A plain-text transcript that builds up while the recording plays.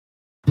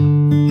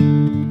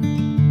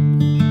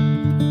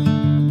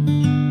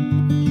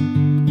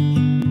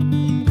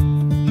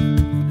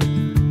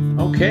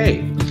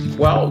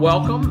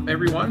welcome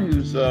everyone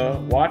who's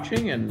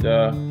watching, and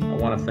I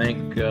want to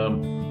thank the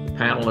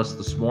panelists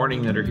this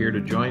morning that are here to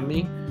join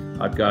me.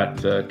 I've got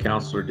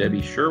Councillor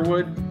Debbie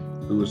Sherwood,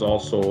 who is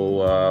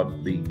also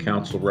the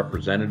council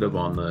representative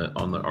on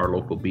our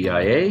local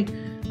BIA.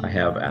 I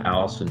have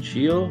Alison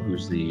Shield,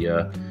 who's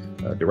the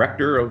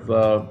director of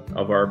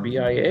our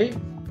BIA,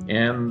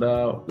 and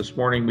this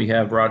morning we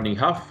have Rodney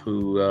Huff,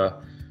 who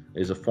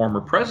is a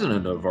former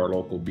president of our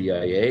local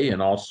BIA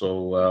and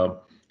also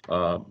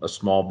a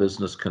small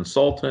business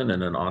consultant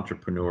and an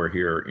entrepreneur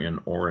here in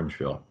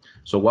Orangeville.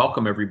 So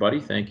welcome everybody.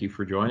 Thank you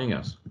for joining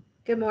us.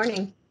 Good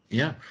morning.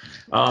 Yeah.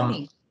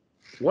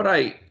 What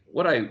I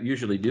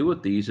usually do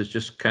with these is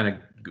just kind of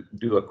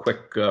do a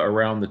quick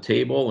around the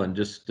table and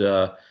just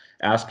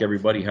ask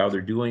everybody how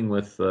they're doing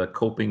with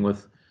coping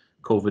with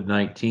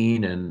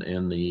COVID-19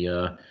 and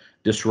the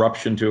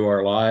disruption to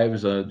our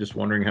lives. Just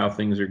wondering how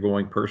things are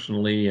going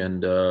personally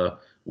and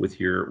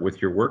with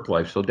your work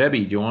life. So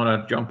Debbie, do you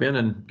want to jump in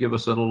and give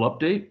us a little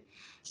update?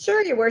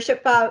 Sure, Your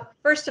Worship.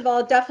 First of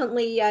all,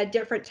 definitely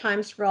different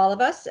times for all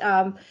of us.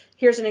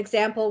 Here's an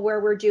example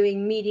where we're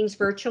doing meetings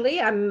virtually.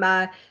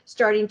 I'm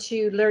starting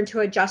to learn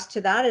to adjust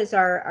to that as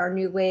our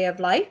new way of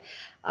life.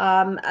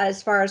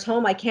 As far as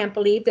home, I can't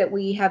believe that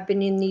we have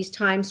been in these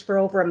times for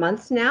over a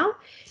month now.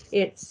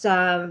 It's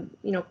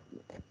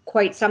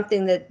quite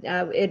something that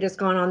it has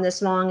gone on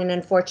this long, and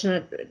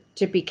unfortunate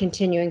to be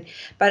continuing.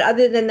 But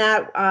other than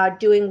that,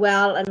 doing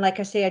well, and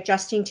like I say,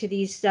 adjusting to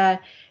these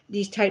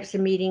types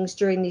of meetings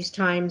during these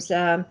times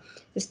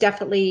is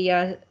definitely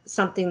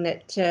something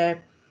that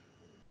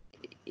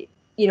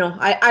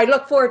I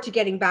look forward to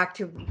getting back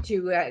to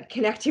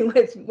connecting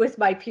with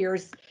my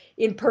peers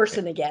in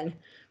person again.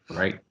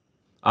 Right.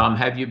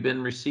 Have you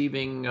been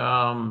receiving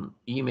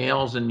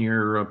emails in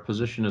your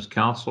position as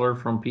councillor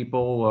from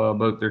people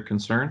about their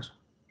concerns?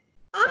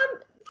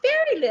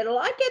 Very little.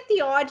 I get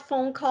the odd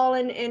phone call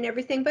and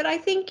everything, but I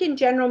think in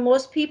general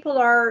most people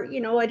are,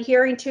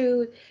 adhering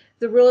to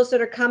the rules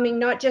that are coming,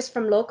 not just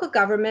from local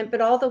government,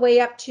 but all the way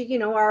up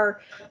to,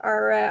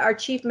 our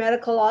chief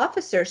medical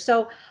officer.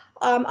 So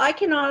I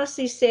can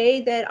honestly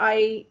say that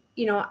I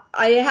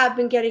have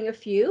been getting a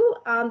few.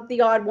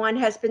 The odd one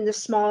has been the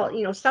small,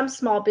 some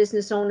small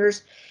business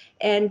owners.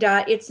 And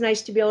it's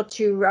nice to be able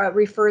to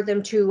refer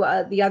them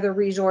to the other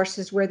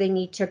resources where they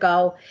need to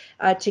go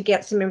to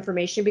get some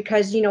information,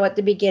 because, at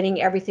the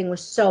beginning, everything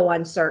was so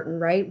uncertain,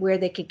 right? Where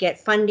they could get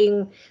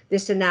funding,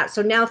 this and that.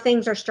 So now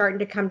things are starting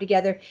to come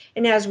together.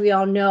 And as we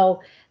all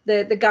know,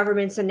 the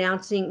government's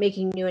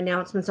making new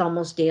announcements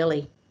almost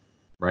daily.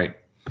 Right.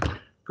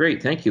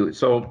 Great. Thank you.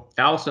 So,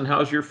 Alison,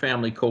 how's your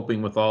family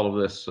coping with all of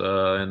this?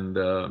 And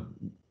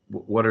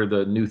what are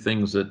the new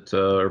things that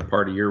are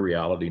part of your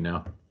reality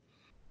now?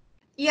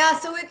 Yeah,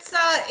 so it's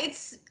I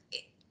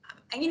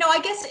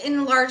guess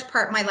in large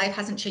part my life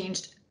hasn't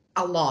changed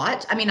a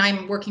lot. I mean,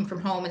 I'm working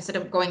from home instead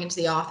of going into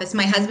the office.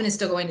 My husband is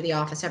still going to the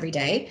office every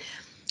day.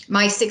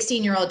 My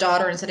 16-year-old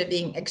daughter, instead of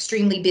being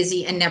extremely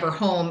busy and never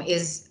home,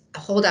 is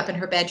holed up in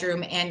her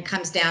bedroom and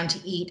comes down to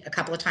eat a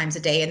couple of times a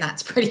day, and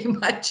that's pretty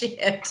much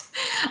it.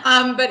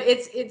 But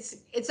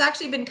it's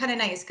actually been kind of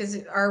nice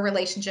because our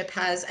relationship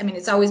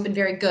it's always been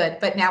very good,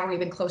 but now we're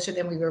even closer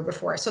than we were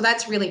before. So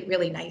that's really,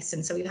 really nice.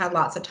 And so we've had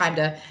lots of time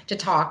to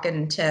talk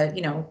and to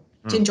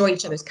enjoy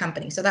each other's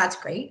company. So that's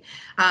great.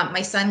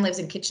 My son lives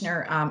in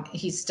Kitchener.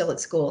 He's still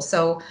at school.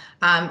 So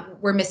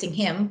we're missing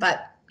him,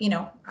 but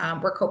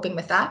we're coping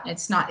with that.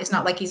 It's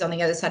not like he's on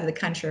the other side of the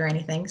country or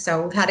anything.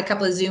 So we've had a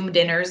couple of Zoom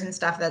dinners and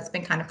stuff. That's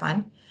been kind of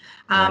fun.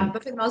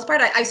 But for the most part,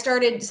 I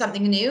started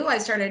something new. I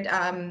started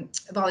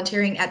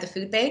volunteering at the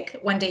food bank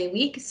 1 day a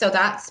week. So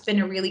that's been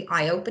a really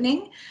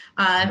eye-opening,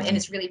 and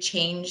it's really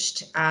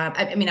changed.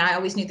 I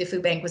always knew the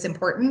food bank was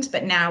important,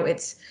 but now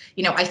it's,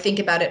 I think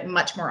about it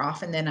much more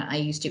often than I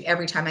used to.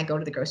 Every time I go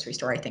to the grocery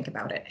store, I think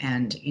about it.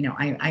 And,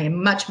 I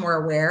am much more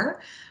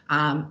aware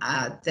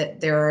that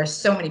there are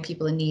so many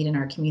people in need in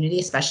our community,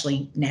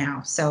 especially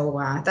now.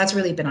 So that's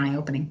really been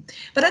eye-opening.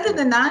 But other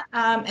than that,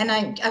 and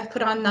I've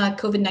put on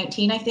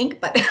COVID-19, I think,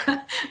 but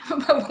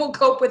we'll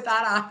cope with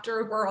that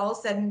after we're all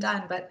said and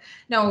done. But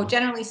no,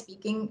 generally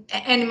speaking,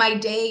 and my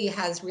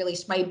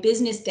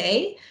business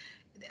day,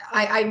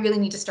 I really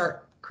need to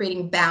start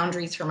creating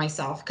boundaries for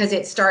myself, because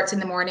it starts in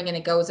the morning and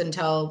it goes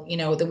until,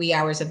 the wee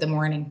hours of the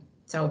morning.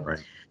 So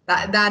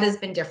that has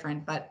been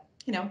different, but,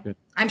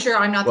 I'm sure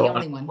I'm not the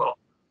only one.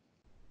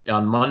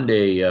 On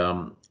Monday,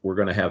 we're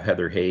going to have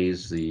Heather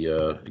Hayes,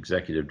 the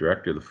executive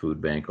director of the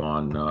food bank,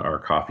 on our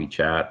coffee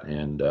chat,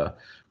 and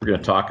we're going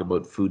to talk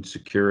about food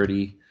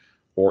security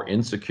or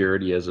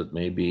insecurity, as it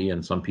may be,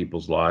 in some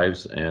people's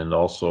lives, and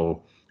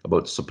also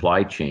about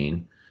supply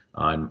chain.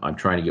 I'm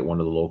trying to get one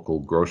of the local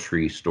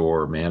grocery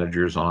store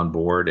managers on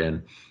board,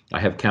 and I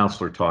have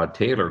Councillor Todd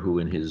Taylor, who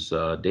in his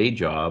day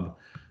job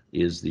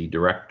is the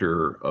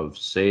director of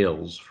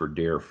sales for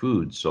Dare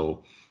Foods.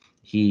 So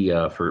he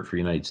for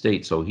United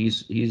States. So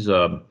he's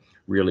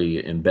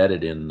really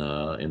embedded in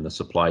the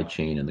supply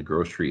chain in the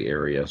grocery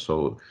area.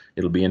 So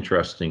it'll be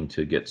interesting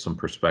to get some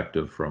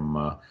perspective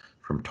from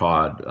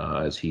Todd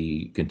as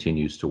he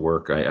continues to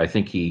work. I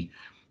think he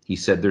he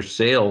said their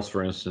sales,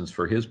 for instance,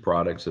 for his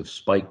products have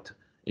spiked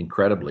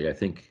incredibly. I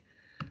think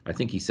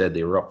he said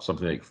they were up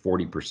something like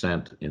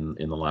 40%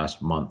 in the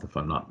last month, if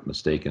I'm not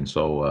mistaken.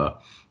 So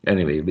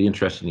anyway, it'd be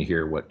interesting to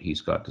hear what he's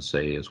got to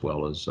say, as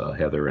well as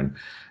Heather.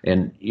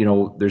 And you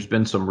know, there's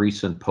been some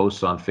recent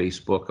posts on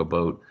Facebook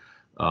about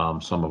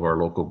some of our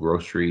local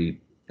grocery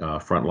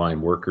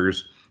frontline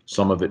workers.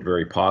 Some of it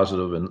very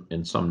positive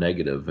and some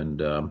negative.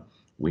 And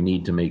we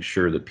need to make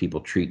sure that people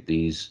treat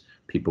these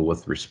people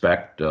with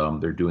respect.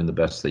 They're doing the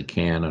best they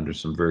can under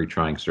some very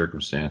trying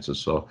circumstances.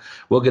 So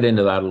we'll get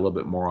into that a little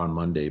bit more on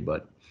Monday.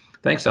 But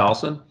thanks,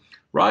 Allison.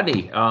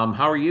 Rodney,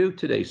 how are you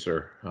today,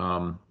 sir?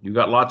 You've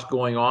got lots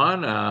going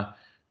on.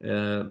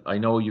 I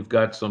know you've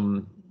got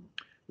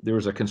there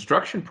was a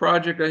construction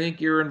project I think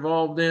you're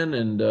involved in,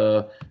 and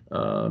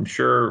I'm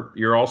sure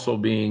you're also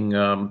being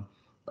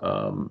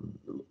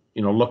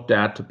looked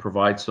at to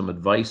provide some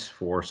advice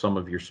for some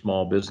of your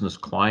small business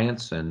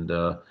clients. And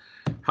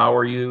how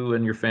are you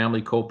and your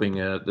family coping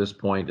at this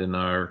point in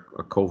our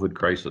COVID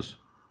crisis?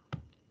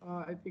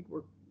 I think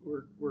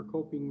we're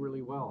coping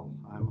really well.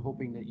 I'm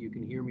hoping that you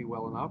can hear me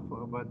well enough.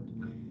 But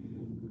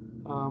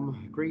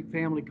great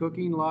family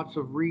cooking, lots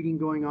of reading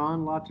going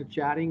on, lots of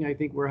chatting. I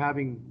think we're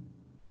having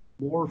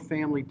more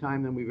family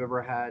time than we've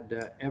ever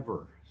had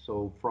ever.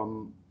 So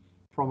from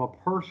a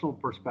personal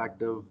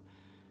perspective,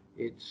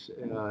 it's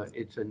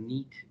a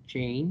neat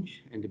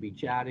change, and to be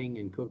chatting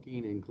and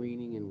cooking and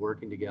cleaning and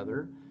working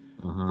together.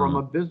 From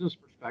a business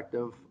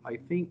perspective, I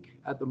think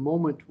at the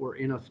moment we're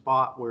in a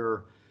spot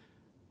where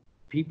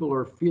people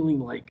are feeling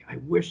like, I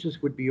wish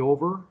this would be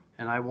over.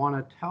 And I want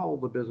to tell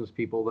the business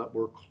people that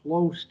we're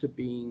close to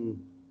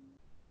being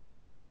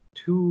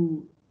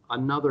to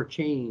another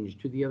change,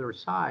 to the other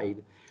side.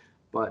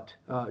 But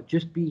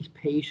just be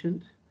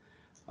patient.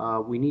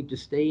 We need to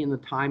stay in the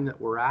time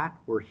that we're at.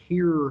 We're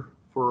here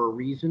for a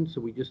reason,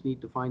 so we just need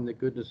to find the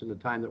goodness in the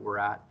time that we're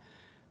at.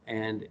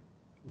 And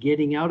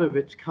getting out of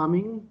it's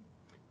coming,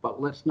 but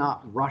let's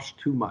not rush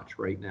too much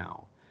right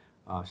now.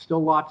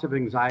 Still lots of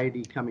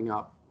anxiety coming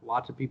up,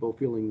 lots of people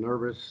feeling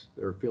nervous,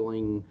 they're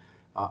feeling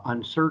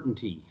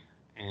uncertainty.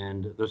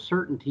 And the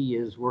certainty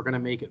is we're going to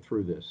make it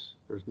through this.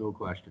 There's no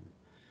question.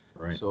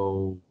 Right.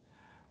 So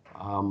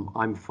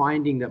I'm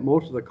finding that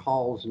most of the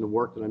calls and the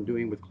work that I'm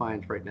doing with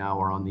clients right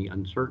now are on the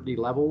uncertainty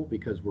level,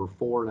 because we're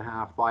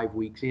 4.5, 5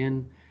 weeks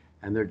in,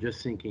 and they're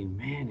just thinking,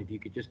 man, if you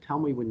could just tell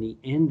me when the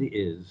end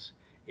is,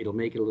 it'll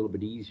make it a little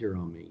bit easier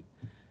on me.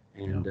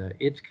 And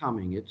it's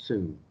coming, it's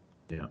soon.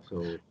 Yeah.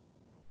 So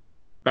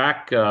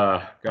back,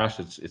 gosh,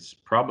 it's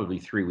probably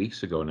 3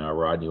 weeks ago now,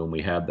 Rodney, when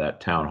we had that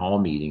town hall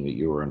meeting that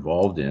you were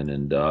involved in,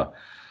 and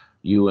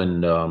you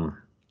and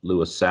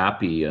Louis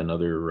Sappy,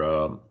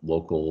 another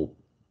local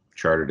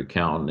chartered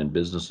accountant and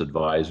business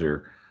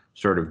advisor,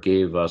 sort of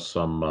gave us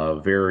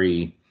some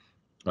very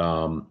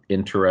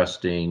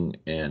interesting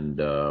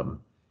and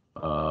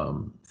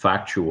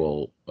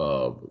factual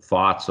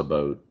thoughts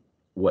about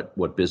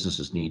what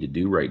businesses need to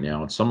do right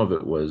now. And some of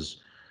it was,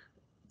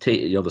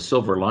 the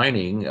silver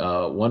lining.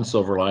 One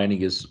silver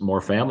lining is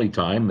more family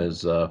time,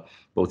 as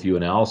both you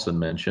and Allison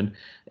mentioned,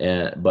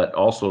 but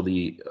also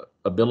the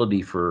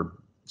ability for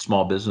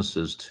small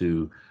businesses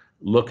to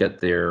look at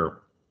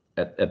their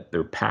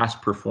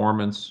past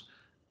performance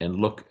and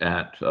look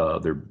at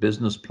their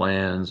business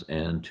plans,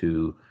 and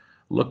to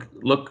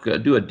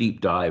do a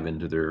deep dive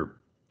into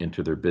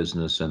their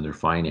business and their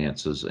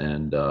finances,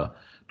 and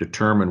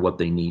determine what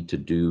they need to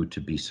do to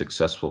be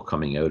successful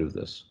coming out of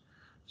this.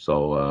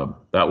 So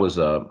that was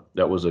a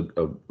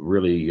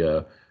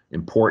really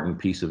important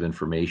piece of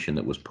information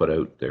that was put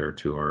out there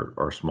to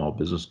our small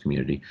business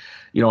community.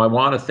 I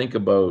want to think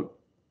about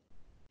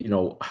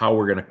how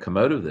we're going to come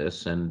out of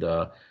this, and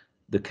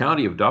the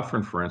County of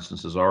Dufferin, for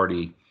instance, has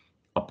already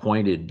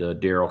appointed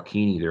Daryl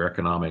Keeney, their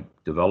economic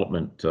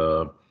development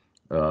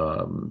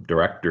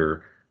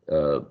director,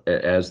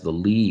 as the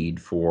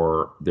lead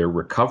for their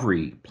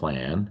recovery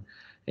plan.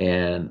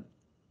 And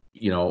I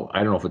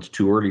don't know if it's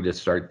too early to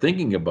start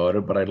thinking about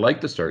it, but I'd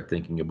like to start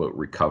thinking about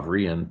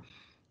recovery. And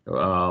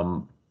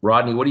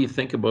Rodney, what do you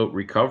think about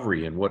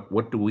recovery, and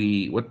what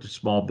do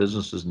small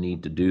businesses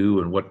need to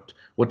do, and what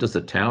does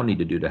the town need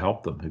to do to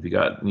help them? Have you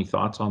got any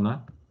thoughts on that?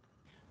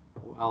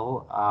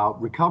 Well,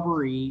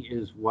 recovery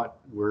is what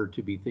we're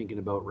to be thinking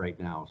about right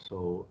now.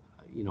 So,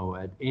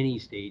 at any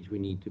stage, we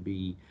need to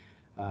be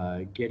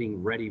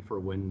getting ready for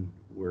when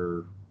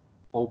we're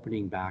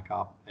opening back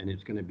up, and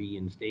it's going to be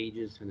in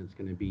stages, and it's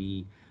going to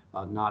be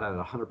not at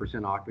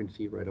 100%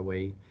 occupancy right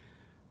away,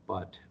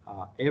 but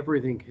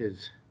everything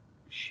has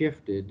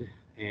shifted,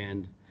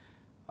 and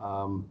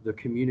the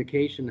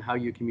communication, how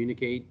you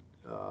communicate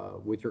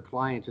with your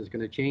clients, is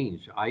going to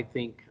change. I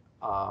think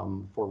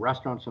for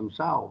restaurants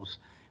themselves,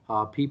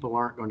 people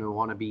aren't going to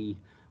want to be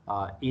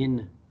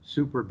in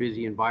super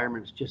busy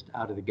environments just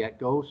out of the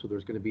get-go. So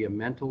there's going to be a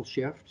mental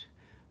shift.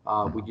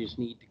 We just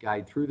need to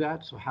guide through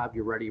that. So have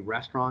your ready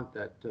restaurant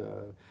that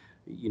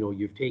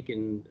you've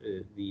taken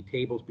the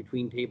tables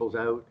between tables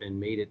out and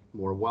made it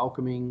more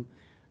welcoming.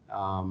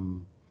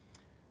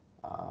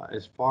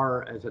 As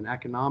far as an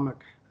economic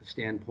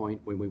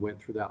standpoint, when we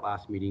went through that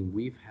last meeting,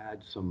 we've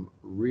had some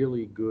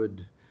really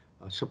good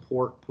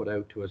support put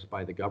out to us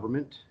by the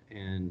government,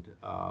 and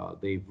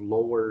they've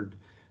lowered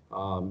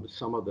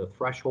some of the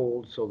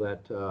thresholds so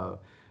that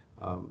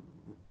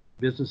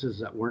businesses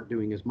that weren't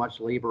doing as much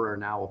labor are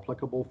now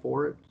applicable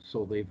for it.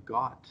 So they've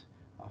got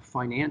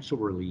financial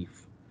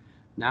relief.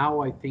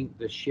 Now I think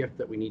the shift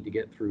that we need to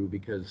get through,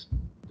 because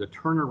the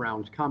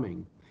turnaround's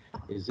coming,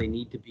 is they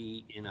need to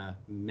be in a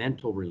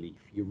mental relief.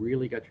 You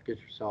really got to get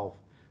yourself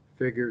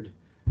figured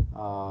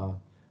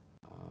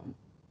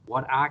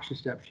what action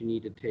steps you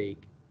need to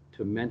take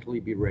to mentally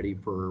be ready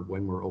for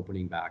when we're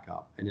opening back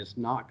up. And it's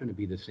not going to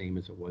be the same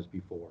as it was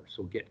before.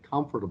 So get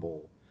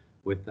comfortable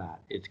with that.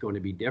 It's going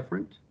to be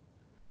different.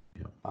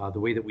 The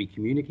way that we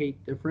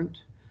communicate different.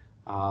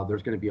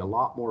 There's going to be a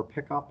lot more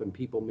pickup and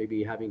people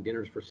maybe having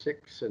dinners for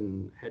 6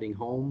 and heading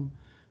home.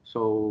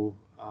 So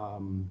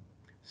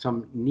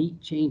some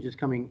neat changes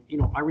coming. You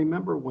know, I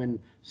remember when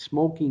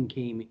smoking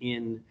came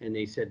in and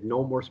they said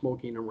no more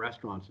smoking in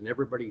restaurants, and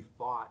everybody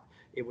thought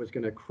it was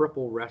going to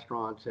cripple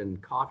restaurants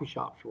and coffee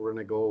shops were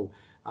going to go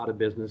out of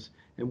business.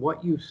 And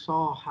what you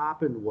saw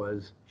happen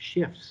was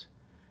shifts.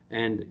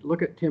 And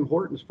look at Tim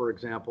Hortons, for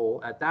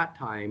example. At that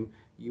time,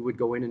 you would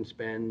go in and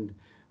spend,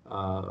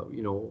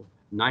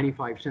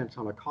 95 cents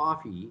on a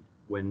coffee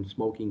when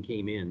smoking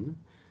came in.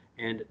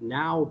 And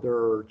now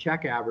their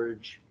check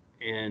average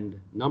and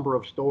number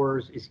of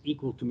stores is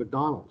equal to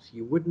McDonald's.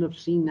 You wouldn't have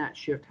seen that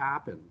shift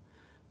happen.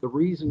 The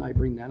reason I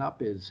bring that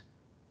up is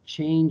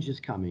change is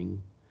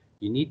coming.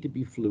 You need to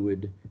be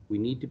fluid. We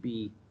need to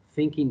be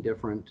thinking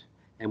different,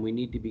 and we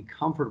need to be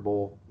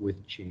comfortable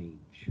with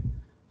change.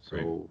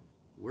 So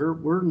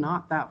we're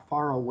not that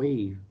far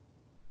away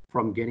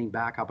from getting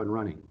back up and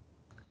running.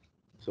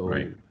 So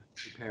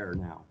prepare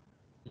now.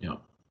 Yeah.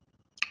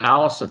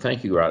 Allison,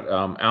 thank you, Rod.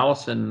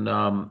 Allison,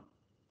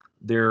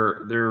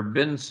 there have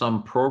been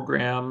some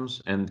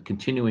programs and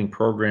continuing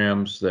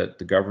programs that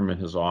the government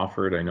has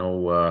offered. I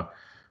know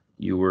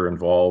you were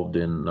involved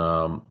in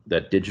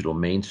that Digital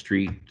Main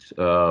Street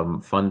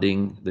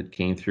funding that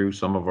came through.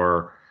 Some of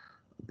our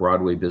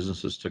Broadway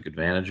businesses took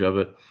advantage of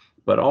it.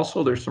 But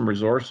also there's some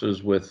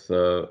resources with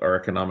our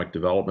Economic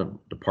Development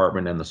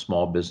Department and the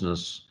Small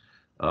Business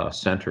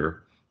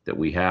Center that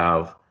we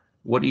have.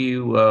 What do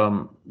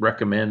you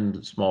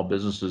recommend small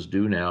businesses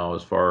do now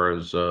as far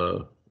as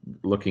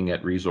looking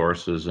at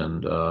resources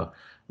and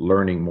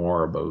learning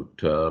more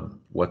about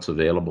what's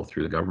available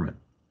through the government?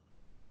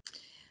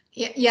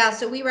 Yeah,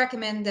 so we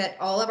recommend that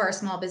all of our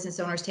small business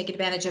owners take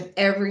advantage of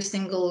every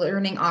single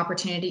learning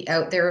opportunity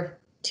out there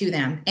to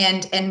them,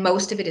 and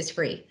most of it is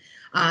free.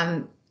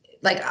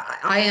 Like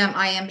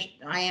I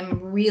am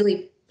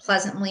really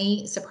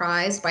pleasantly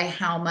surprised by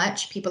how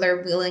much people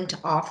are willing to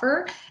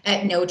offer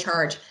at no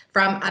charge,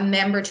 from a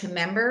member to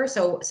member.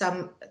 So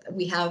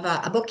we have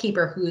a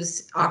bookkeeper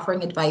who's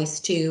offering advice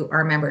to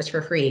our members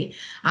for free.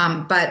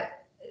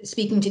 But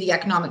speaking to the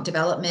economic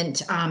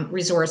development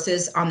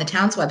resources on the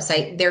town's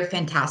website, they're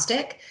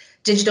fantastic.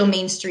 Digital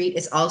Main Street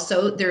is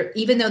also there,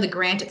 even though the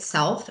grant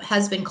itself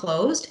has been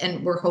closed,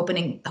 and we're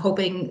hoping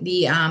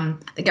the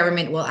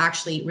government will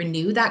actually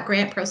renew that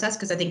grant process,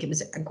 because I think it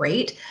was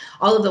great.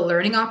 All of the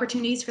learning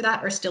opportunities for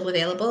that are still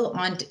available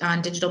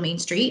on Digital Main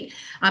Street,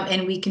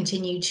 and we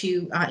continue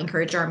to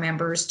encourage our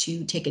members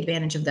to take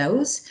advantage of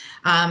those.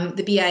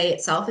 The BIA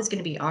itself is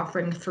going to be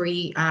offering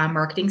free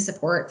marketing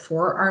support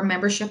for our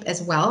membership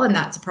as well, and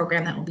that's a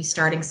program that will be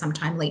starting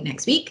sometime late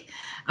next week.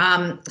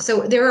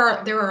 So there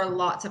are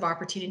lots of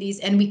opportunities,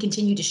 and we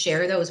continue to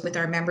share those with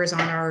our members on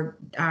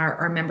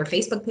our member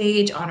Facebook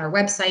page, on our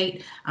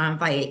website,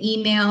 via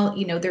email.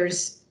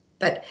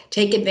 But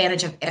take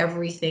advantage of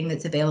everything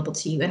that's available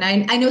to you. And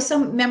I know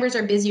some members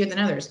are busier than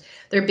others.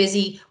 They're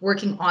busy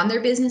working on their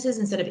businesses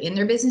instead of in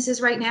their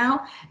businesses right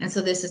now. And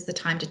so this is the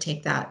time to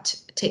take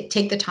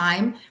the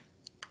time,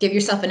 give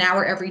yourself an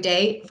hour every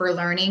day for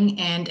learning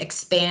and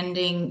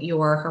expanding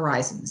your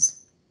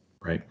horizons.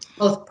 Right.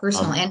 Both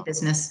personal and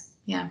business.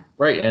 Yeah.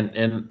 Right.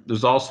 And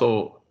there's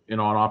also, an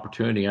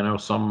opportunity. I know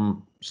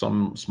some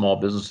small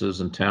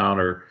businesses in town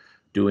are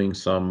doing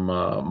some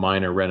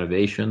minor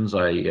renovations.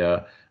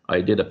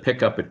 I did a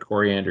pickup at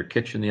Coriander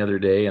Kitchen the other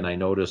day, and I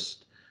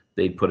noticed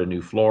they'd put a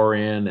new floor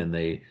in,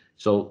 and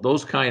so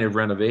those kind of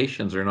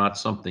renovations are not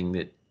something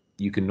that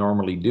you can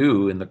normally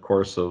do in the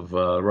course of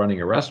running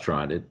a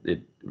restaurant.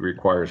 It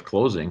requires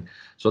closing.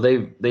 So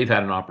they've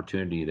had an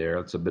opportunity there.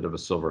 It's a bit of a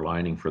silver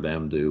lining for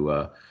them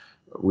to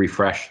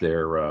refresh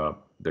their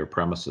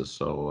premises.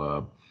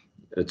 So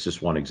it's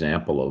just one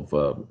example of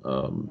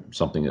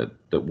something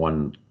that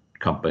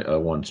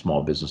one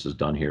small business has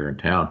done here in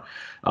town.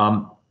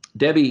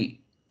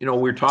 Debbie,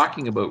 we're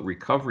talking about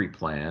recovery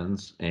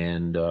plans,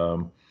 and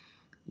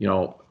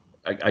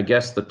I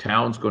guess the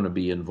town's going to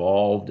be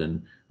involved.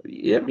 And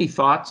you have any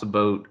thoughts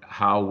about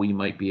how we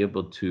might be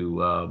able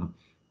to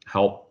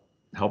help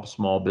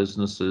small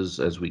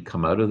businesses as we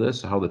come out of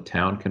this? How the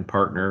town can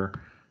partner?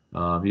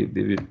 Have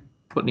you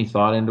put any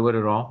thought into it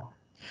at all?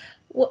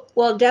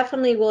 Well,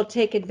 definitely we'll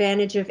take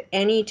advantage of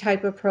any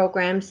type of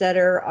programs that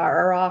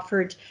are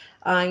offered,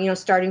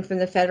 starting from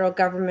the federal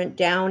government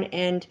down.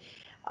 And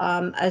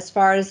as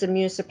far as the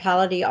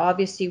municipality,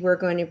 obviously we're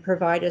going to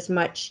provide as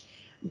much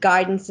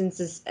guidance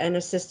and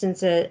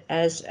assistance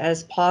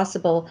as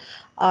possible.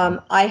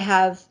 I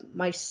have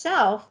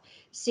myself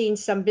seen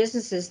some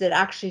businesses that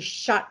actually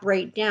shut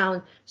right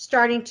down,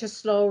 starting to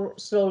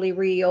slowly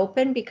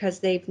reopen because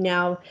they've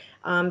now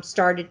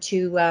started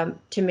to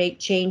make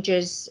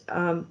changes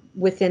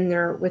within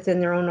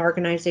their own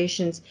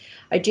organizations.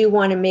 I do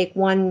want to make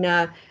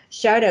one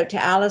shout out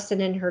to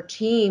Allison and her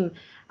team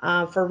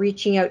for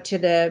reaching out to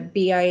the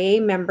BIA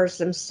members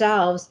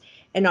themselves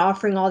and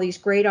offering all these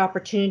great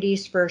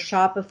opportunities for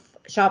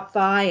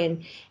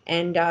Shopify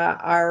and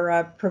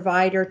our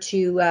provider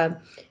to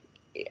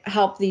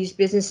help these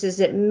businesses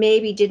that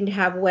maybe didn't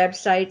have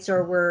websites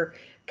or were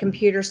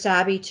computer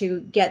savvy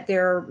to get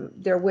their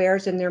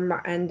wares and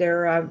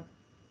their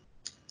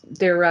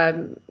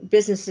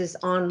businesses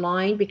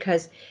online,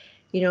 because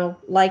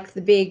like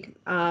the big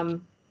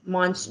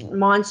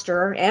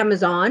monster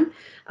Amazon,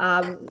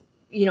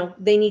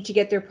 they need to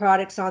get their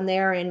products on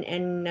there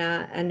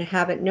and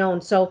have it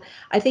known. So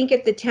I think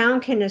if the town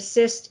can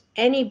assist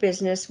any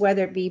business,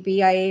 whether it be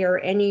BIA or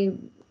any,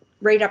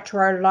 right up to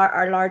our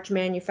large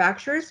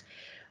manufacturers,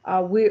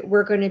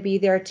 we're going to be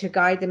there to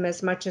guide them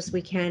as much as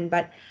we can.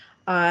 But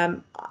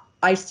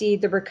I see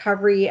the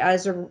recovery,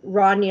 as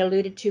Rodney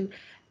alluded to,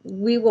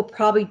 we will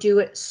probably do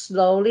it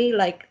slowly,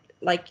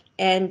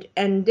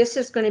 and this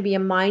is going to be a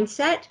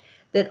mindset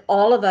that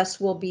all of us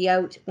will be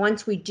out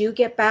once we do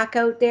get back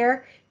out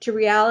there to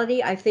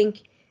reality. I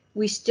think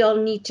we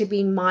still need to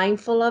be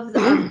mindful of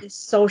the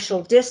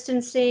social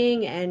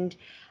distancing, and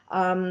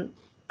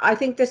I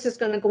think this is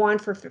going to go on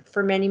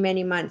for many,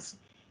 many months.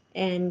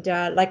 And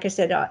like I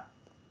said,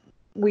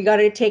 we got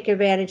to take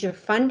advantage of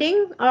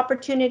funding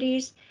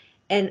opportunities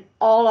and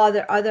all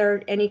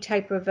other any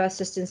type of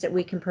assistance that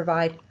we can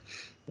provide.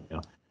 Yeah,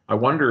 I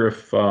wonder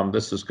if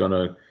this is going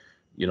to,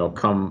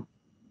 come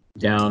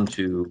down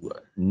to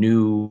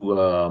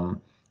new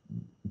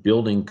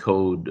building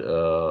code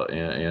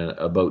and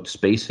about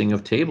spacing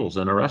of tables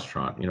in a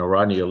restaurant.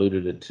 Rodney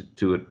alluded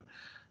to it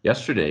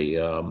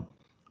yesterday.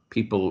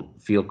 People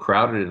feel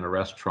crowded in a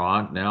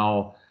restaurant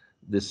now.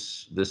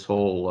 This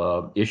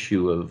whole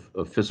issue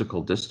of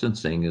physical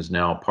distancing is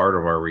now part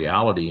of our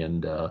reality,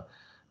 and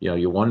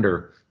you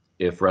wonder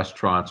if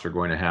restaurants are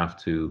going to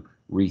have to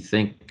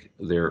rethink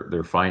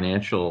their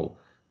financial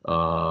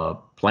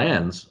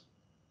plans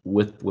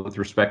with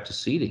respect to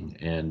seating,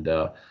 and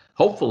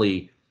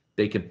hopefully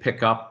they can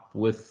pick up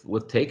with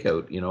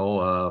takeout.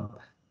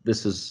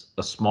 This is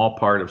a small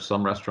part of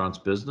some restaurants'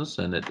 business,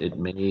 and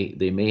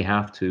they may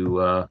have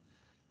to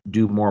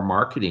do more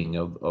marketing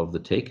of the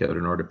takeout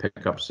in order to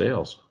pick up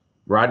sales.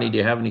 Rodney, do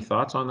you have any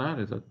thoughts on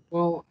that?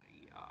 Well,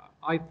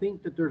 I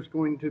think that there's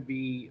going to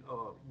be,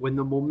 when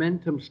the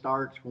momentum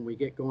starts, when we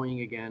get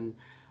going again,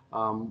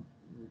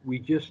 we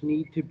just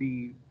need to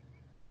be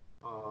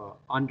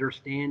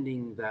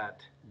understanding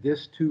that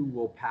this too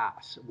will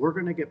pass. We're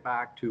going to get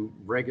back to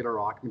regular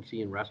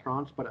occupancy in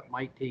restaurants, but it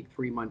might take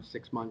 3 months,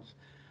 6 months.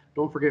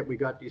 Don't forget, we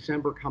got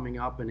December coming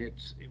up, and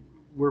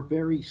we're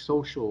very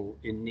social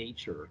in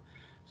nature.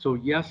 So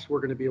yes, we're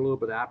going to be a little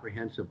bit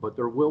apprehensive, but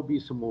there will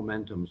be some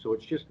momentum. So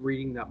it's just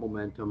reading that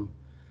momentum.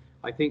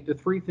 I think the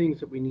 3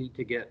 things that we need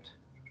to get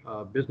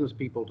business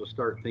people to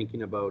start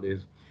thinking about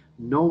is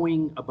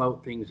knowing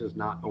about things is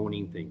not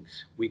owning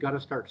things. We got to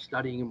start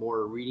studying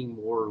more, reading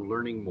more,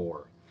 learning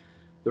more.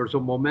 There's a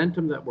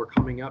momentum that we're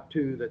coming up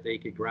to that they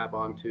could grab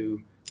onto.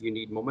 You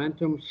need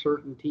momentum,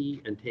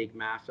 certainty, and take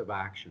massive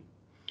action.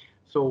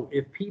 So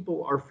if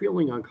people are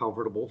feeling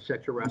uncomfortable,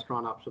 set your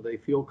restaurant up so they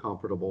feel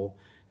comfortable.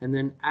 And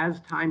then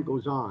as time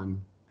goes on,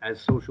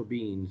 as social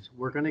beings,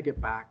 we're going to get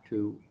back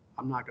to,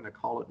 I'm not going to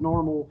call it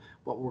normal,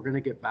 but we're going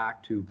to get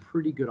back to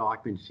pretty good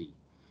occupancy.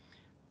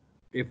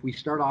 If we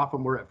start off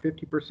and we're at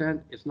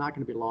 50%, it's not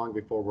going to be long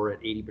before we're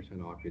at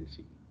 80%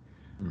 occupancy.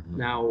 Mm-hmm.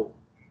 Now,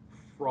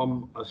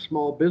 from a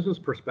small business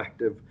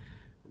perspective,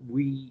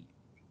 we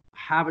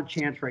have a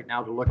chance right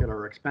now to look at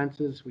our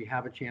expenses. We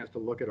have a chance to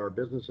look at our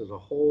business as a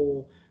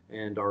whole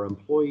and our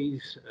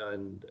employees,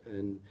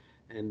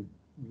 and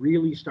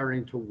really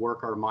starting to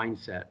work our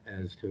mindset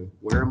as to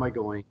where am I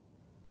going,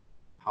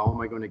 how am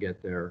I going to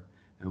get there,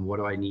 and what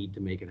do I need to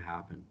make it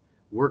happen.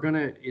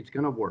 It's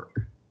gonna work.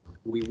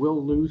 We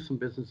will lose some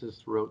businesses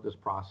throughout this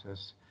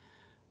process,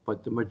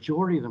 but the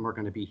majority of them are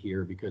going to be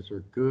here because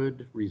they're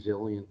good,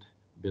 resilient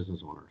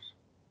business owners.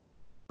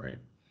 Right.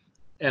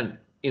 And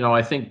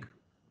I think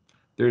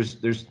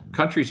there's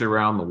countries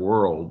around the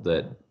world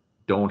that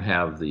don't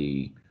have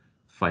the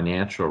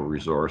financial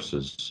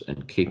resources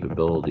and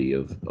capability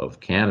of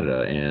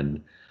Canada,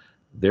 and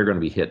they're going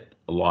to be hit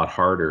a lot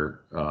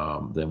harder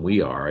than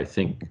we are. I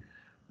think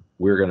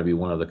we're going to be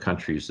one of the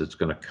countries that's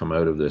going to come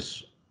out of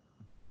this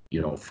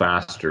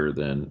faster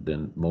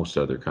than most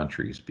other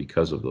countries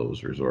because of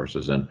those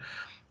resources. And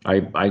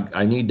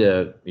I need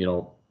to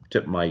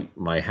tip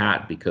my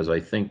hat, because I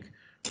think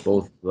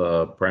both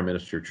Prime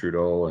Minister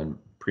Trudeau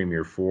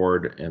Premier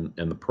Ford and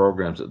the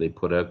programs that they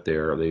put out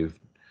there. They've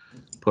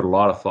put a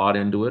lot of thought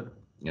into it,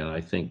 and I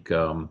think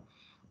a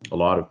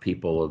lot of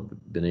people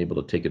have been able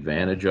to take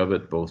advantage of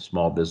it, both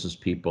small business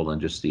people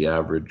and just the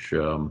average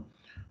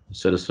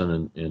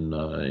citizen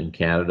in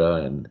Canada,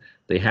 and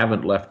they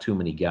haven't left too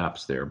many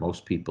gaps there.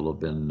 Most people have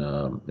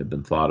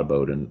been thought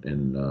about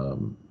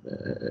and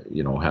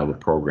you know, have a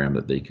program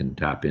that they can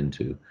tap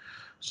into.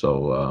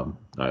 So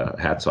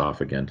hats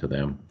off again to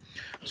them.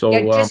 So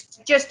yeah,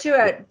 just to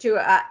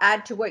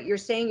add to what you're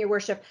saying, Your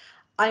Worship,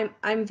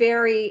 I'm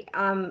very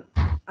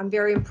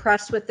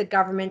impressed with the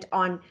government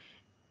on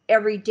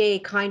every day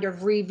kind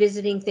of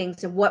revisiting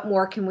things and what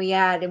more can we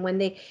add. And when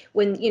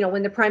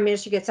the Prime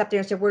Minister gets up there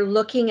and said we're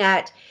looking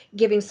at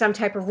giving some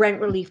type of rent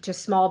relief to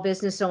small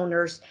business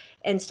owners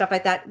and stuff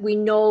like that, we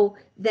know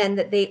then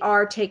that they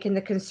are taking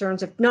the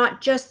concerns of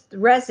not just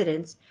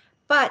residents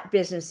but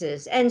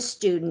businesses and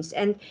students.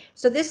 And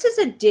so this is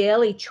a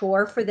daily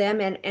chore for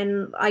them,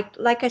 and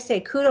like I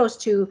say, kudos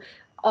to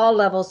all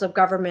levels of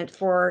government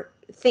for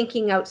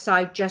thinking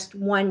outside just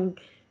one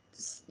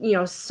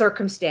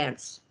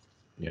circumstance.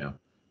 yeah.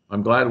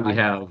 I'm glad we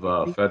have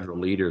a federal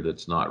leader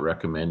that's not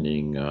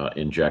recommending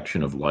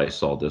injection of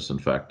Lysol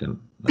disinfectant.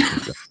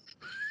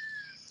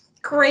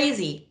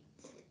 Craziness.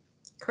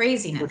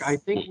 Look, I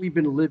think we've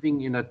been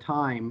living in a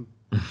time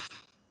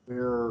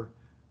where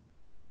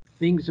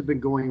things have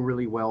been going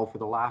really well for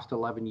the last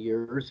 11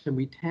 years, and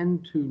we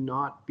tend to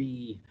not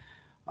be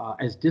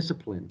as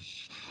disciplined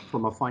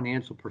from a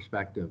financial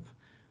perspective.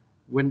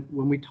 When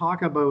we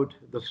talk about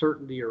the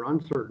certainty or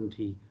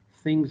uncertainty,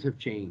 things have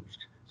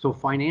changed. So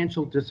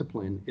financial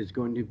discipline is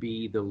going to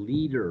be the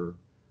leader,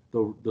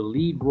 the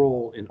lead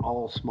role in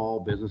all small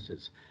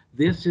businesses.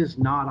 This is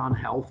not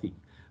unhealthy.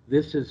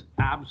 This is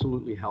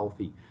absolutely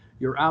healthy.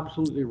 You're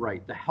absolutely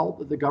right. The help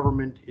that the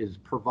government is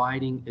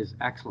providing is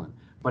excellent,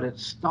 but it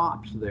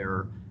stops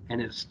there,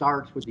 and it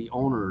starts with the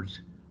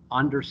owners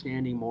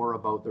understanding more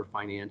about their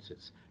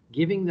finances.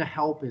 Giving the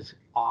help is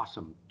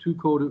awesome. Two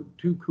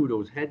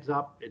kudos, heads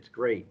up, it's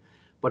great.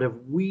 But if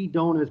we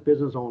don't, as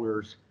business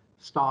owners,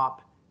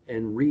 stop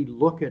and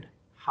look at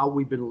how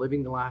we've been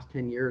living the last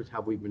 10 years,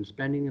 how we've been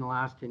spending in the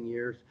last 10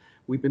 years,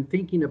 we've been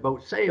thinking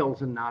about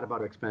sales and not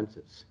about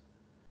expenses.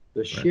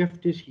 The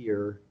shift is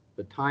here,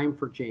 the time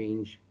for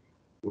change,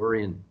 we're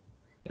in.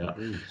 Yeah.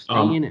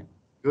 Stay in it.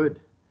 Good.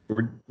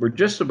 We're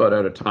just about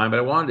out of time, but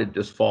I wanted to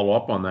just follow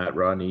up on that,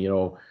 Rodney. You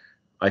know,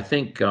 I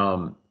think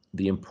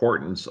the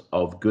importance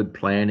of good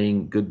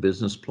planning, good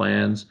business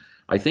plans.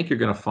 I think you're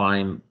going to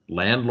find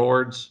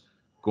landlords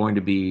going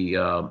to be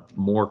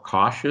more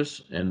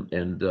cautious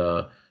and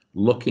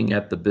looking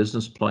at the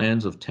business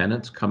plans of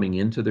tenants coming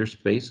into their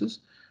spaces.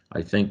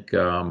 I think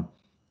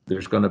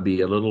there's going to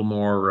be a little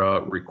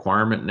more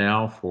requirement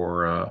now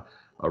for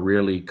a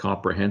really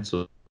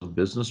comprehensive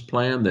business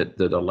plan that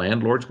a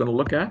landlord's going to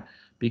look at,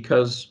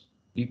 because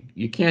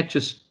you can't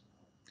just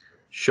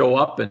show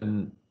up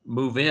and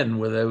move in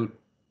without,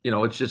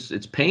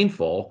 it's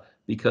painful,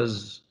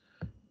 because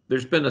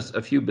there's been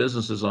a few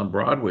businesses on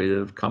Broadway that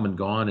have come and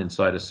gone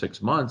inside of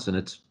 6 months, and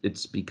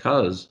it's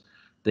because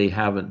they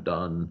haven't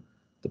done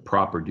the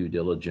proper due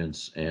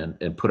diligence and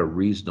put a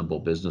reasonable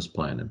business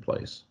plan in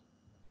place.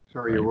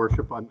 Sorry, Your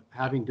Worship, I'm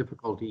having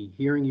difficulty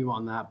hearing you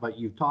on that, but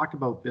you've talked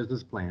about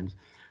business plans.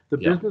 The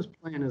business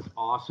plan is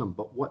awesome,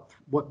 but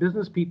what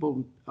business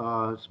people,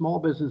 small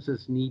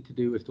businesses need to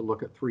do is to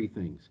look at three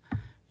things.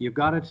 You've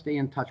got to stay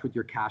in touch with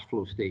your cash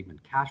flow statement.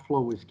 Cash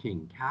flow is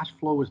king. Cash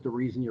flow is the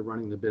reason you're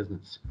running the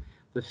business.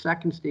 The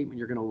second statement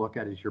you're going to look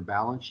at is your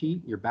balance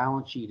sheet. Your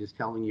balance sheet is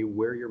telling you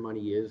where your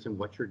money is and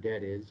what your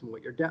debt is and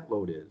what your debt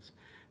load is.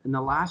 And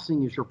the last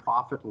thing is your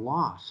profit and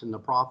loss. And the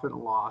profit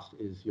and loss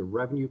is your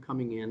revenue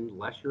coming in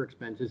less your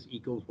expenses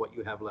equals what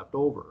you have left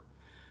over.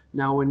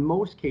 Now, in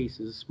most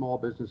cases, small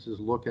businesses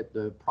look at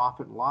the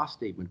profit and loss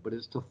statement, but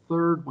it's the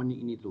third one that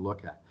you need to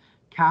look at.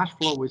 Cash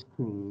flow is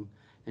king.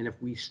 And if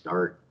we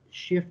start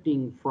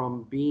shifting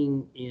from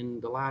being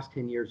in the last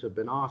 10 years have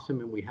been awesome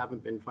and we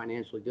haven't been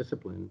financially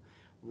disciplined,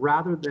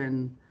 rather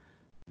than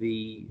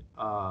the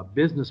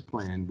business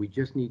plan, we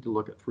just need to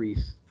look at three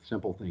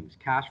simple things: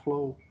 cash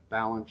flow,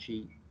 balance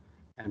sheet,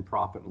 and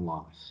profit and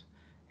loss.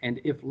 And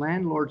if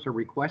landlords are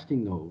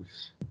requesting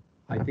those,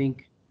 I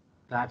think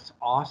that's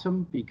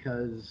awesome,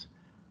 because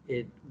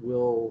it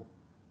will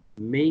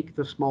make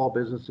the small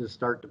businesses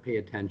start to pay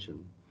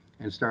attention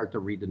and start to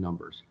read the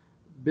numbers.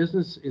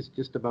 Business is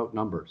just about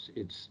numbers.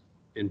 It's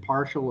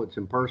impartial, it's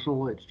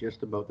impersonal, it's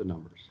just about the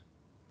numbers.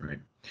 Right.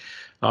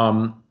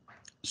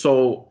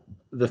 So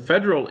the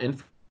federal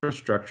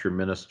infrastructure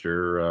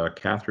minister,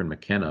 Catherine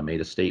McKenna,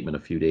 made a statement a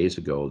few days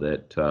ago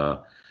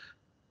that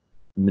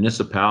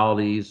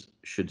municipalities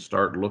should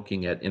start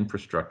looking at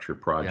infrastructure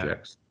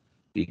projects,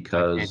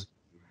 because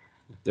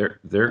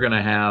they're going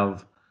to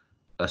have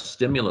a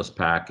stimulus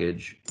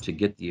package to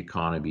get the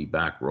economy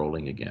back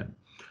rolling again.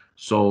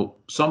 So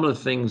some of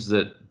the things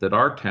that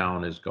our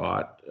town has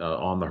got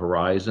on the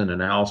horizon,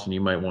 and Allison, you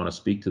might want to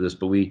speak to this,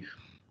 but we're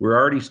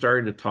already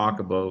starting to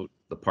talk about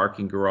the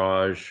parking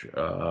garage,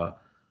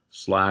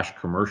 /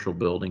 commercial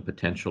building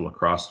potential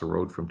across the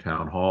road from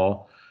Town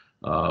Hall.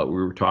 We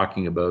were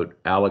talking about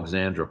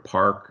Alexandra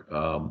Park,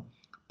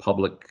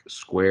 public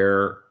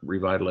square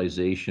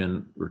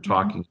revitalization. We're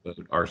talking about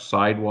our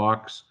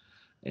sidewalks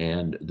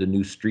and the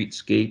new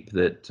streetscape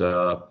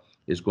that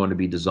is going to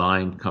be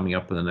designed coming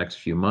up in the next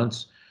few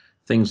months.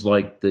 Things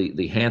like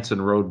the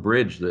Hanson Road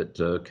Bridge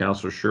that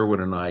Councillor Sherwood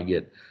and I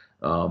get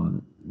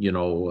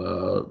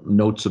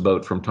notes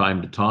about from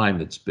time to time,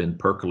 that's been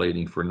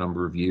percolating for a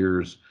number of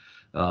years.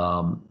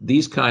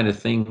 These kind of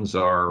things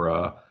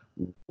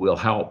will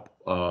help.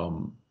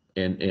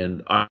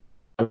 And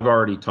I've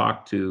already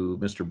talked to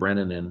Mr.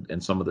 Brennan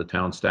and some of the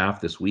town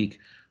staff this week,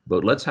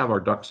 but let's have our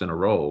ducks in a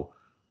row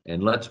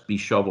and let's be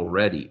shovel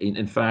ready.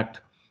 In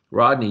fact,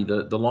 Rodney,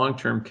 the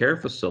long-term care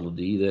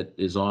facility that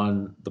is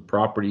on the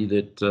property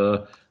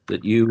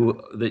that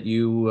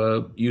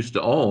you used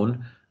to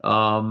own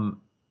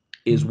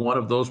is one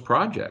of those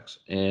projects,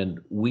 and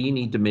we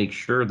need to make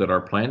sure that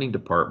our planning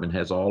department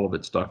has all of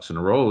its ducks in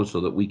a row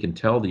so that we can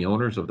tell the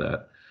owners of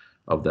that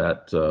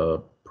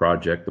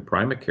project, the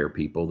primate care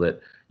people, that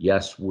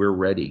yes, we're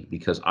ready.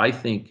 Because I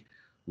think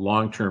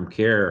long-term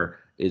care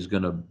is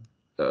going to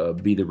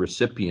be the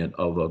recipient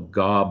of a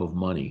gob of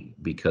money,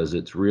 because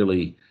it's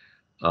really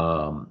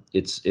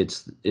it's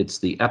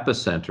the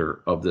epicenter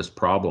of this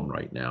problem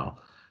right now.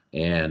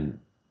 And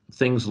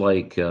things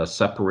like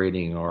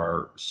separating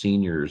our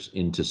seniors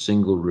into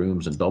single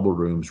rooms and double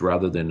rooms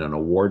rather than an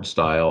award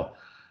style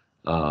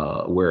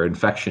where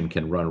infection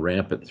can run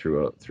rampant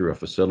through a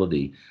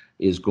facility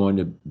is going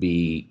to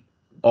be,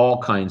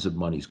 all kinds of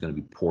money is going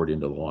to be poured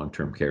into the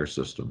long-term care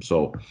system.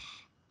 So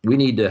we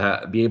need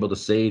to be able to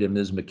say to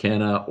Ms.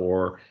 McKenna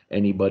or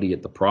anybody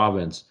at the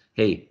province,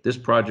 hey, this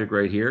project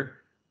right here,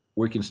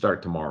 we can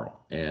start tomorrow.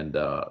 And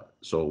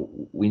so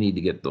we need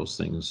to get those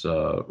things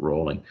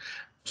rolling.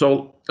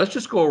 So let's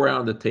just go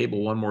around the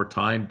table one more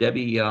time.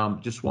 Debbie,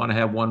 just want to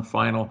have one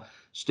final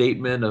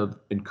statement of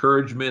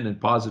encouragement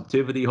and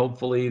positivity,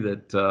 hopefully,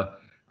 that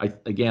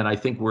I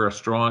think we're a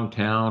strong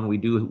town. We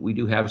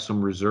do have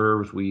some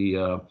reserves. We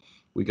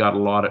got a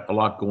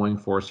lot going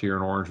for us here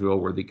in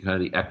Orangeville. We're the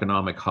kind of the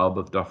economic hub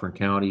of Dufferin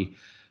County,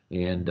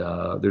 and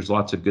there's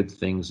lots of good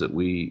things that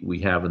we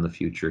have in the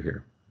future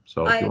here.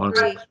 So if you want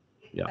to,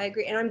 yeah. I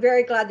agree, and I'm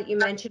very glad that you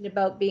mentioned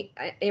about being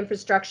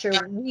infrastructure.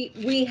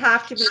 We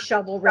have to be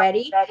shovel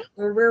ready,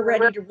 or we're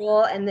ready to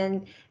roll,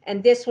 and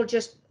this will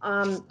just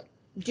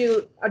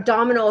do a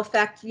domino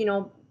effect.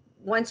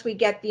 Once we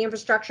get the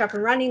infrastructure up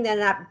and running, then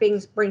that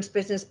brings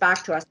business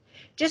back to us.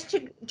 Just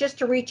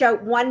to reach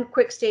out, one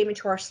quick statement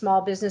to our small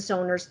business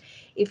owners.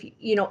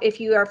 If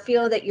you are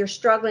feeling that you're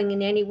struggling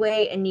in any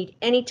way and need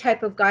any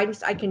type of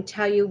guidance, I can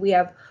tell you we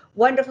have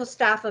wonderful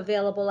staff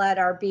available at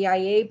our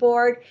BIA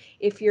board.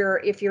 If you're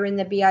in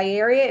the BIA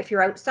area, if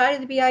you're outside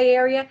of the BIA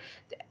area,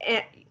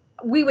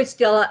 we would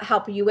still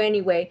help you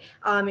anyway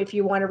if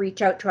you want to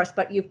reach out to us.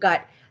 But you've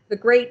got the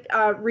great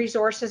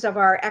resources of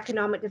our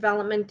economic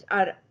development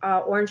at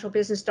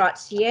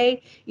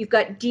orangevillebusiness.ca. You've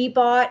got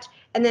DBOT,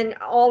 and then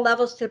all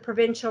levels to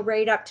provincial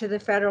rate up to the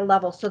federal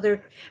level. So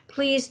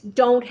please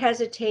don't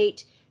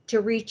hesitate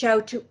to reach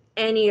out to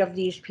any of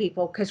these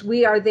people, because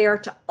we are there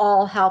to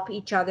all help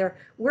each other.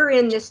 We're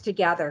in this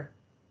together.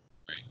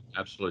 Right.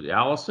 Absolutely.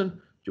 Allison,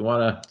 do you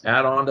want to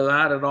add on to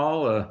that at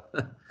all?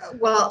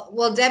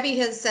 Well, Debbie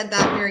has said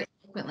that very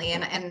eloquently,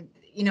 and I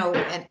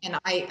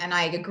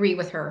agree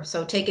with her.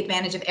 So take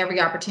advantage of every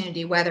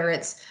opportunity, whether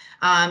it's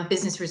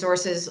business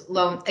resources,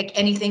 loan, like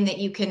anything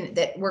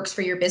that works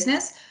for your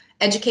business.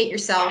 Educate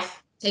yourself.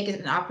 Take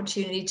an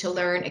opportunity to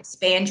learn,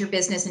 expand your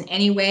business in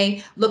any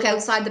way. Look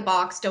outside the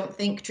box. Don't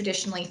think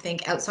traditionally,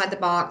 think outside the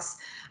box.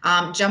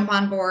 Jump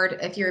on board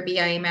if you're a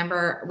BIA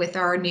member with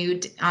our new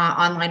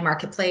online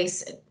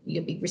marketplace.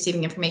 You'll be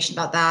receiving information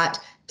about that.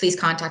 Please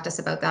contact us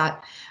about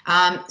that.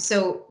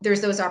 So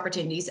there's those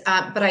opportunities.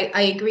 But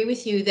I agree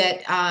with you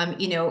that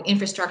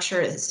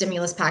infrastructure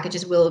stimulus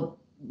packages will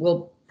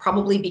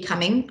probably be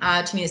coming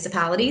to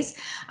municipalities.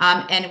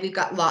 And we've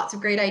got lots of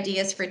great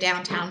ideas for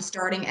downtown,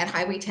 starting at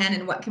Highway 10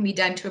 and what can be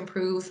done to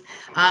improve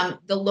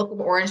the look of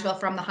Orangeville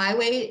from the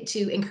highway,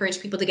 to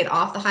encourage people to get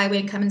off the highway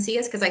and come and see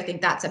us, because I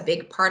think that's a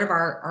big part of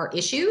our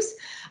issues.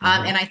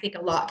 And I think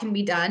a lot can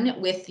be done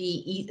with the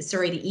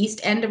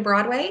east end of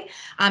Broadway.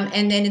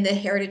 And then in the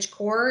Heritage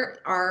Core,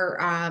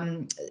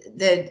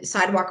 the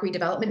sidewalk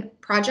redevelopment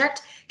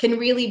project can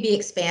really be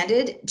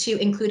expanded to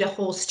include a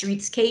whole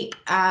streetscape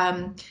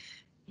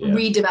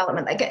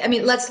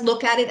redevelopment. Let's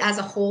look at it as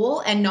a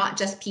whole and not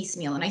just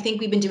piecemeal. And I think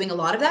we've been doing a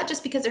lot of that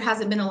just because there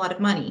hasn't been a lot of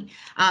money.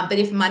 But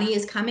if money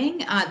is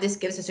coming, this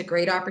gives us a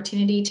great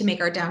opportunity to make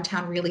our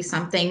downtown really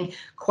something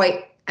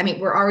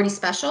we're already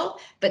special,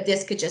 but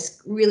this could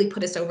just really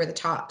put us over the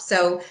top.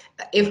 So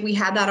if we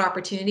had that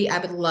opportunity, I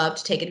would love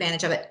to take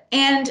advantage of it.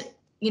 And,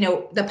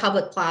 the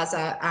public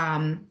plaza,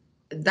 I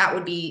think that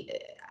would be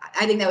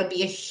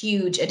a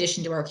huge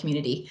addition to our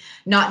community,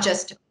 not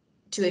just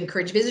to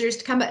encourage visitors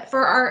to come, but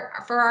for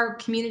our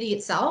community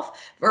itself,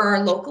 for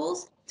our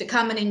locals to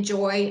come and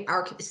enjoy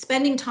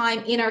spending time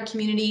in our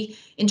community,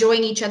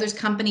 enjoying each other's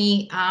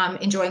company,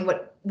 enjoying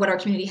what what our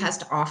community has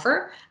to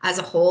offer as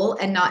a whole,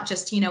 and not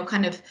just,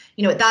 kind of,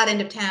 at that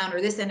end of town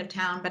or this end of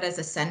town, but as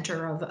a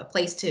center of a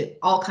place to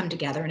all come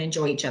together and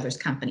enjoy each other's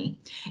company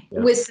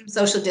with some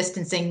social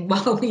distancing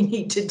while we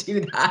need to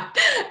do that.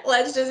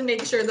 Let's just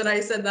make sure that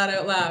I said that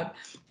out loud.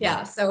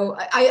 Yeah. So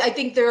I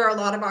think there are a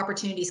lot of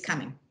opportunities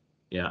coming.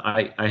 Yeah.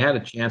 I had a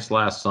chance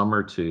last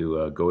summer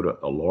to go to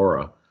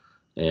Elora,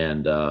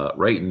 and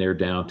right in their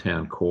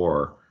downtown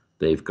core,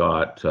 they've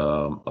got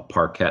a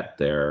parquet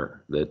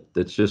there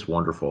that's just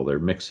wonderful. They're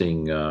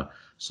mixing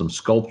some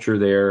sculpture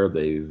there.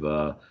 They've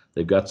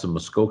got some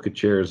Muskoka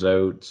chairs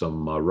out,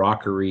 some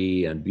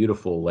rockery and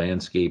beautiful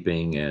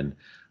landscaping, and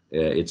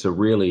it's a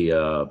really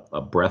a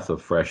breath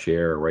of fresh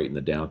air right in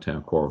the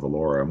downtown core of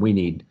Elora. And we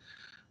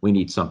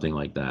need something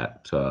like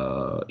that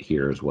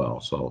here as well.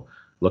 So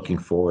looking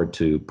forward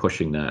to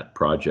pushing that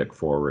project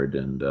forward,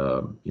 and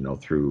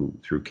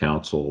through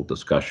council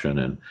discussion.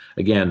 And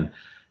again,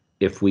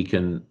 if we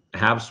can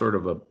have sort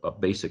of a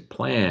basic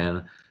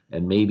plan,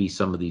 and maybe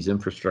some of these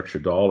infrastructure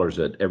dollars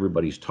that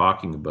everybody's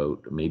talking about,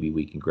 maybe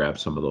we can grab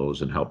some of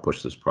those and help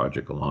push this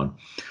project along.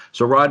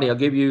 So Rodney, I'll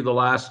give you the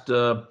last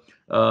thought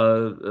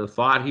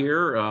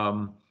here.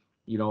 I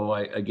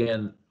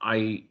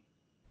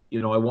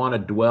want to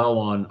dwell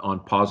on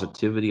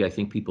positivity. I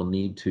think people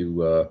need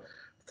to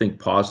think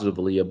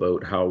positively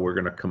about how we're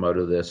going to come out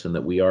of this, and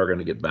that we are going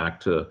to get back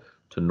to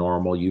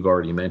normal. You've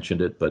already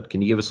mentioned it, but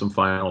can you give us some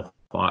final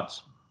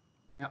thoughts?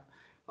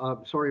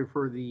 Sorry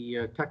for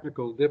the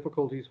technical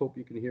difficulties. Hope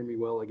you can hear me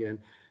well again.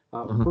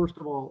 First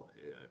of all,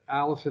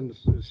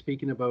 Allison's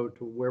speaking about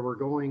where we're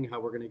going, how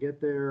we're going to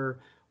get there,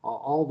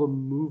 all the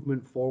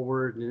movement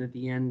forward. And at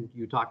the end,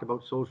 you talked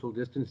about social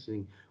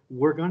distancing.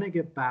 We're going to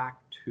get back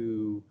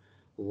to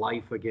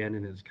life again,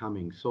 and it's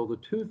coming. So the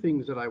two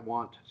things that I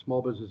want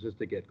small businesses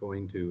to get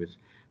going to is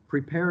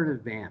prepare in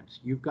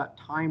advance. You've got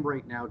time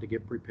right now to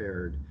get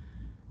prepared.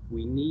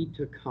 We need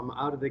to come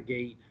out of the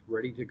gate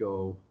ready to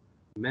go,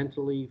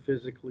 mentally,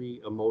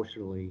 physically,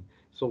 emotionally.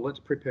 So let's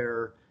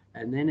prepare.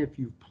 And then if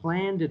you've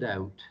planned it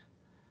out,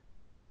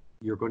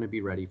 you're going to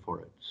be ready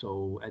for it.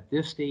 So at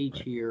this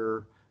stage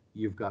here,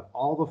 you've got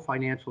all the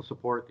financial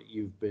support that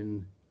you've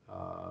been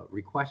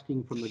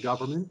requesting from the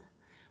government,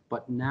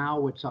 but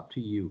now it's up to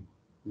you.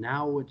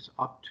 Now it's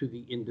up to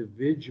the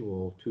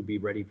individual to be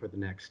ready for the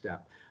next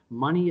step.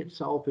 Money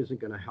itself isn't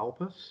going to help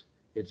us.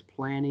 It's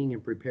planning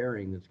and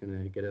preparing that's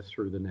going to get us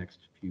through the next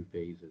few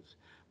phases.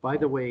 By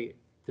the way,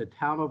 the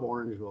town of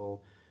Orangeville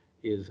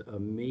is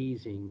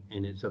amazing,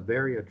 and it's a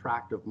very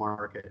attractive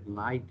market. And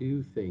I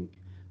do think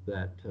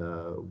that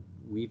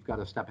we've got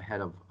a step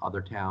ahead of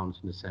other towns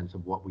in the sense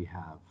of what we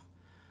have.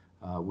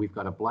 We've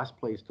got a blessed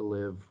place to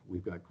live.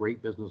 We've got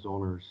great business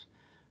owners.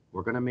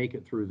 We're going to make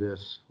it through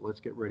this. Let's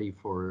get ready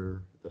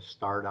for the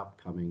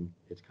startup coming.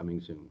 It's coming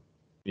soon.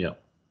 Yeah.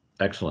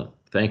 Excellent.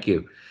 Thank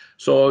you.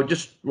 So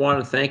just want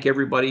to thank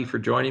everybody for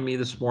joining me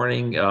this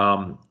morning.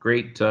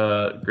 Great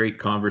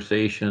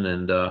conversation.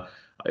 And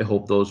I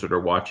hope those that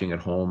are watching at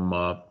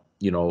home,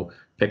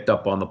 picked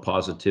up on the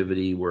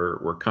positivity.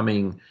 We're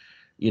coming,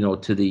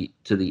 to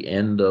the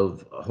end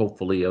of,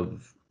 hopefully,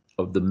 of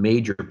the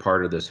major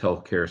part of this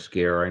healthcare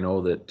scare. I know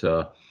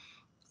that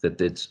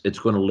it's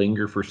going to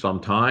linger for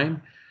some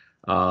time.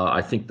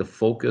 I think the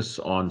focus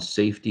on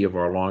safety of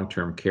our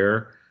long-term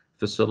care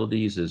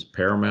facilities is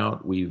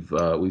paramount. We've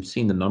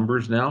seen the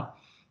numbers now.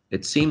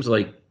 It seems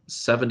like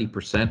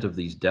 70% of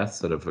these deaths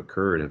that have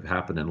occurred have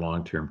happened in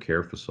long-term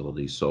care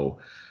facilities. So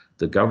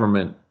the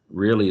government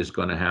really is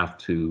going to have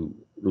to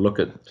look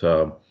at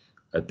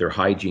their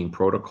hygiene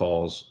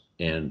protocols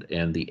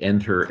and the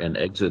enter and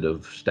exit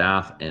of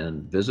staff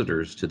and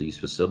visitors to these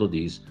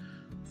facilities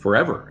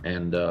forever.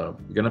 And you're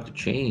going to have to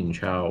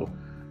change how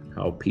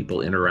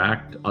people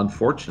interact,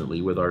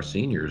 unfortunately, with our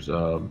seniors.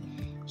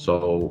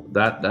 So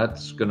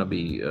that's going to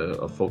be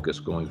a focus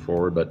going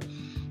forward. But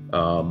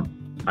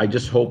I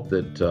just hope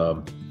that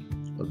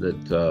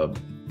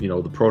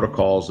the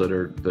protocols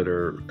that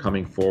are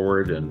coming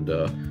forward, and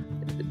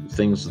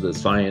things the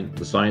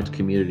science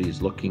community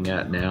is looking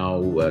at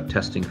now,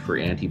 testing for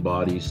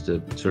antibodies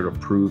to sort of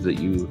prove that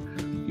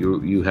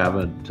you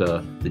haven't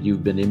that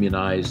you've been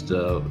immunized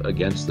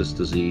against this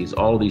disease.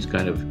 All of these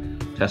kind of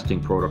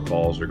testing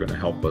protocols are going to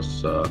help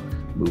us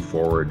move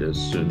forward as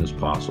soon as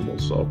possible.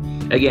 So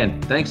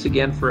again, thanks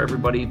again for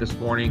everybody this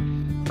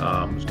morning.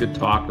 It was good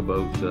talk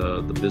about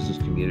the business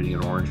community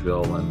in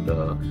Orangeville,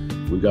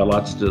 and we've got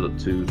lots to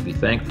be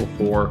thankful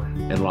for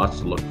and lots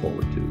to look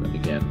forward to. And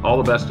again, all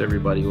the best,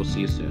 everybody. We'll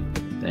see you soon.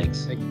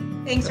 Thanks.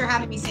 Thanks for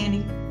having me,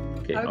 Sandy.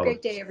 Okay, have a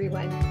great day,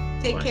 everyone.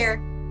 Take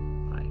care.